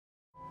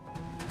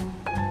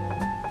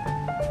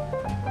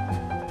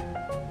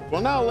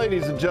Well, now,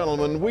 ladies and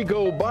gentlemen, we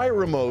go by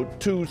remote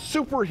to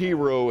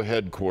superhero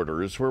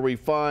headquarters, where we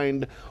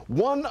find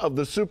one of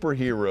the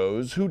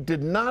superheroes who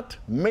did not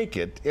make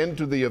it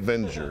into the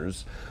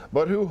Avengers,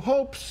 but who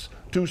hopes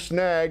to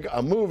snag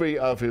a movie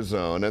of his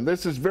own. And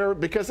this is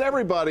because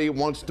everybody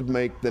wants to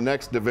make the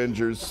next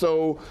Avengers.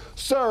 So,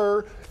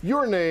 sir,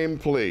 your name,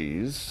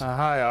 please.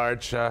 Hi,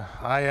 Arch.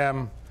 I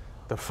am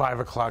the 5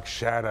 o'clock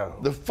shadow.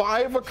 The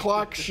 5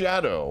 o'clock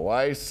shadow,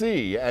 I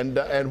see.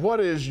 And what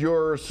is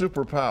your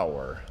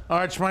superpower?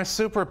 Arch, my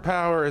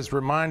superpower is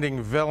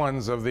reminding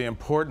villains of the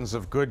importance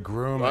of good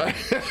grooming.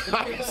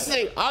 I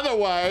see.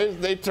 Otherwise,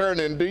 they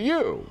turn into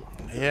you.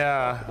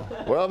 Yeah.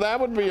 Well, that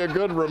would be a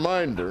good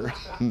reminder.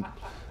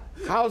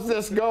 How's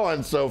this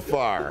going so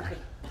far?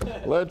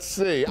 Let's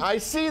see. I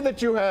see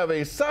that you have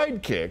a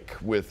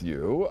sidekick with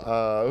you.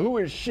 Who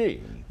is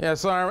she?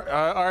 Yes,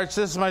 Arch,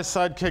 this is my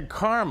sidekick,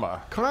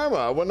 Karma.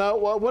 Karma? Well, now,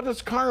 what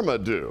does Karma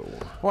do?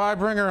 Well, I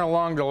bring her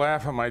along to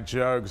laugh at my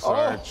jokes,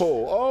 Arch.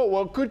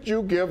 Well, could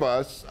you give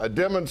us a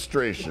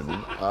demonstration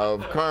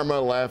of Karma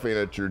laughing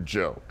at your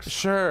jokes?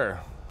 Sure.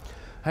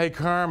 Hey,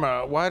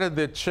 Karma, why did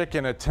the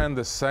chicken attend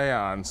the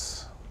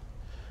seance?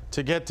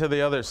 To get to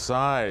the other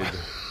side.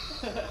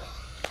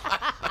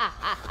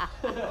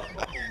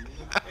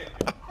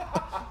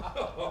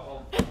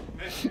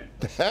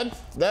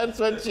 That's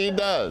what she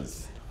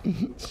does.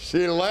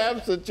 She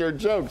laughs at your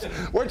jokes,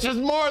 which is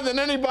more than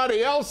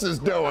anybody else is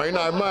doing,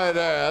 I might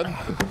add.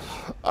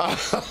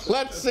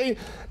 Let's see.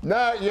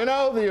 Now, you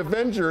know, the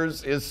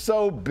Avengers is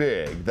so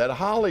big that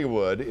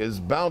Hollywood is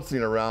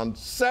bouncing around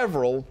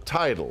several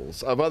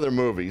titles of other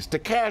movies to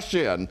cash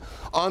in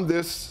on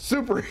this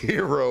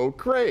superhero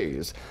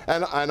craze.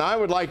 And I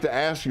would like to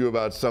ask you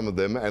about some of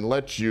them and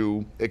let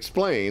you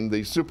explain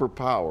the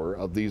superpower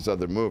of these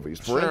other movies.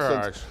 For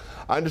instance,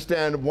 I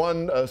understand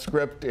one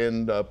script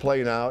in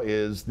play now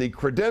is the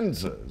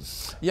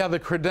Credenzas. Yeah, the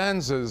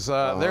Credenzas.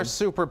 Their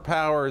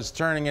superpower is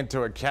turning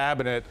into a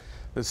cabinet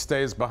that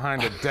stays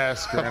behind a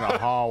desk or in a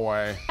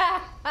hallway.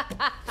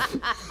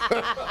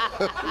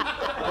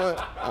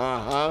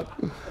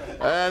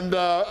 And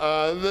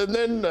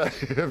then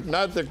if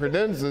not the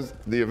Credenzas,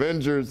 the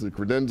Avengers, the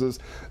Credenzas,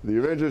 the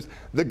Avengers,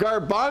 the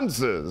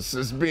Garbanzas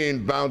is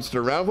being bounced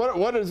around.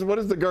 What does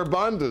the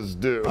Garbanzas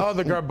do? Oh,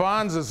 the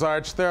Garbanzas,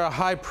 Arch, they're a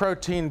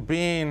high-protein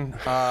bean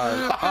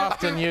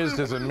often used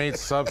as a meat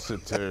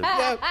substitute.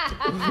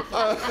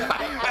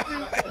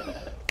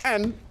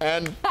 And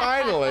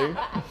finally,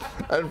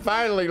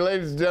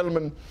 ladies and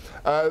gentlemen,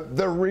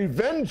 the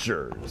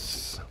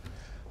Revengers.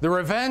 The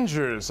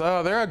Revengers,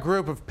 oh, they're a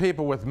group of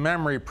people with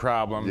memory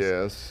problems.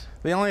 Yes.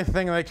 The only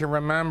thing they can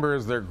remember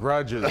is their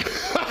grudges.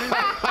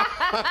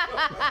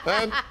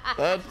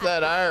 That's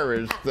that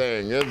Irish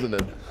thing, isn't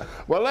it?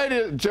 Well,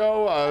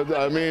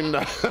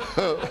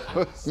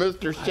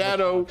 Mr.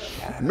 Shadow,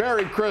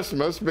 Merry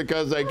Christmas,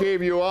 because I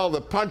gave you all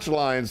the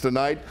punchlines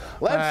tonight.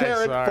 Let's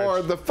hear it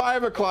for the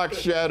 5 o'clock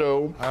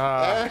Shadow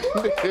and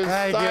his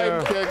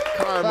sidekick,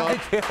 Karma.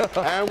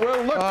 And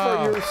we'll look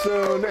for you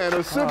soon in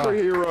a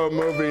superhero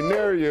movie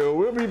near you.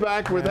 We'll be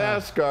back with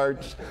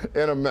Hansard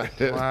in a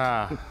minute.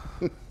 Wow.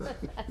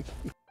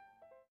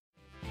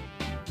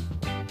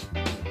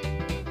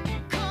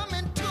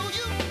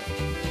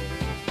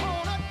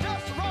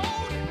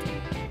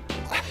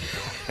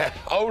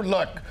 Oh,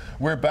 look,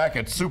 we're back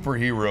at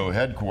superhero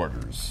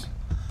headquarters.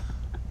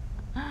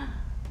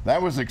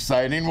 That was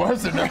exciting,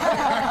 wasn't it?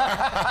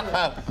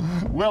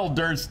 Well,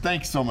 Durst,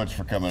 thanks so much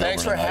for coming over.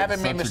 Thanks for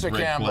having me, Mr.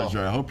 Campbell.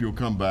 Pleasure. I hope you'll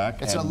come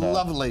back. It's a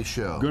lovely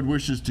show. Good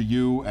wishes to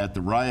you at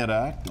the Riot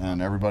Act,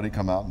 and everybody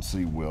come out and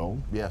see Will.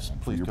 Yes,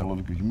 please your come.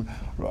 Political humor.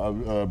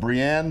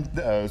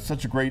 Brianne,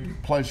 such a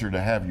great pleasure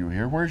to have you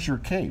here. Where's your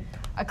cape?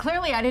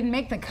 Clearly, I didn't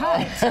make the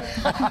cut.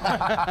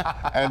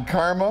 And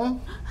Karma?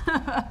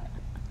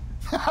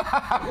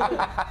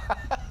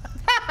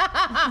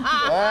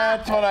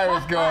 That's what I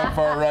was going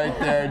for right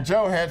there.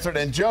 Joe Hansard.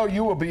 And Joe,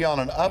 you will be on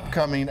an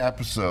upcoming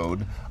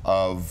episode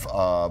of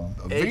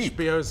Veep.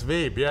 HBO's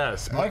Veep,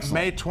 yes. Excellent.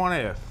 May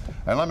 20th.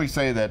 And let me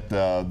say that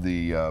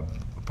the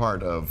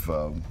part of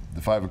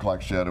the 5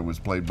 o'clock Shadow was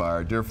played by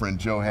our dear friend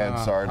Joe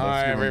Hansard. Hi,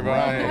 Let's give him a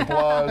round of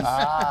applause.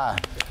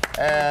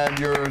 And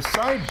your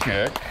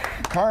sidekick,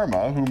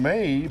 Karma, who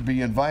may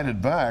be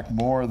invited back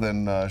more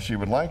than she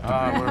would like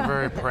to be. We're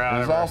very proud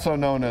of is her. also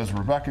known as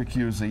Rebecca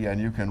Cusey,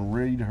 and you can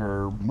read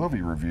her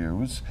movie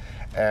reviews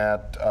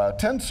at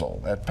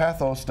Tinsel at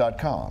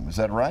pathos.com. Is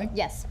that right?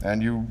 Yes.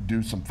 And you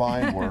do some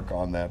fine work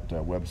on that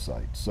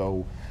website.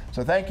 So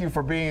thank you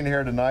for being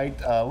here tonight.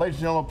 Ladies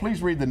and gentlemen,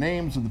 please read the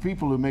names of the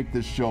people who make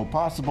this show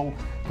possible.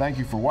 Thank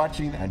you for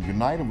watching, and good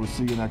night, and we'll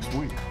see you next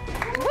week.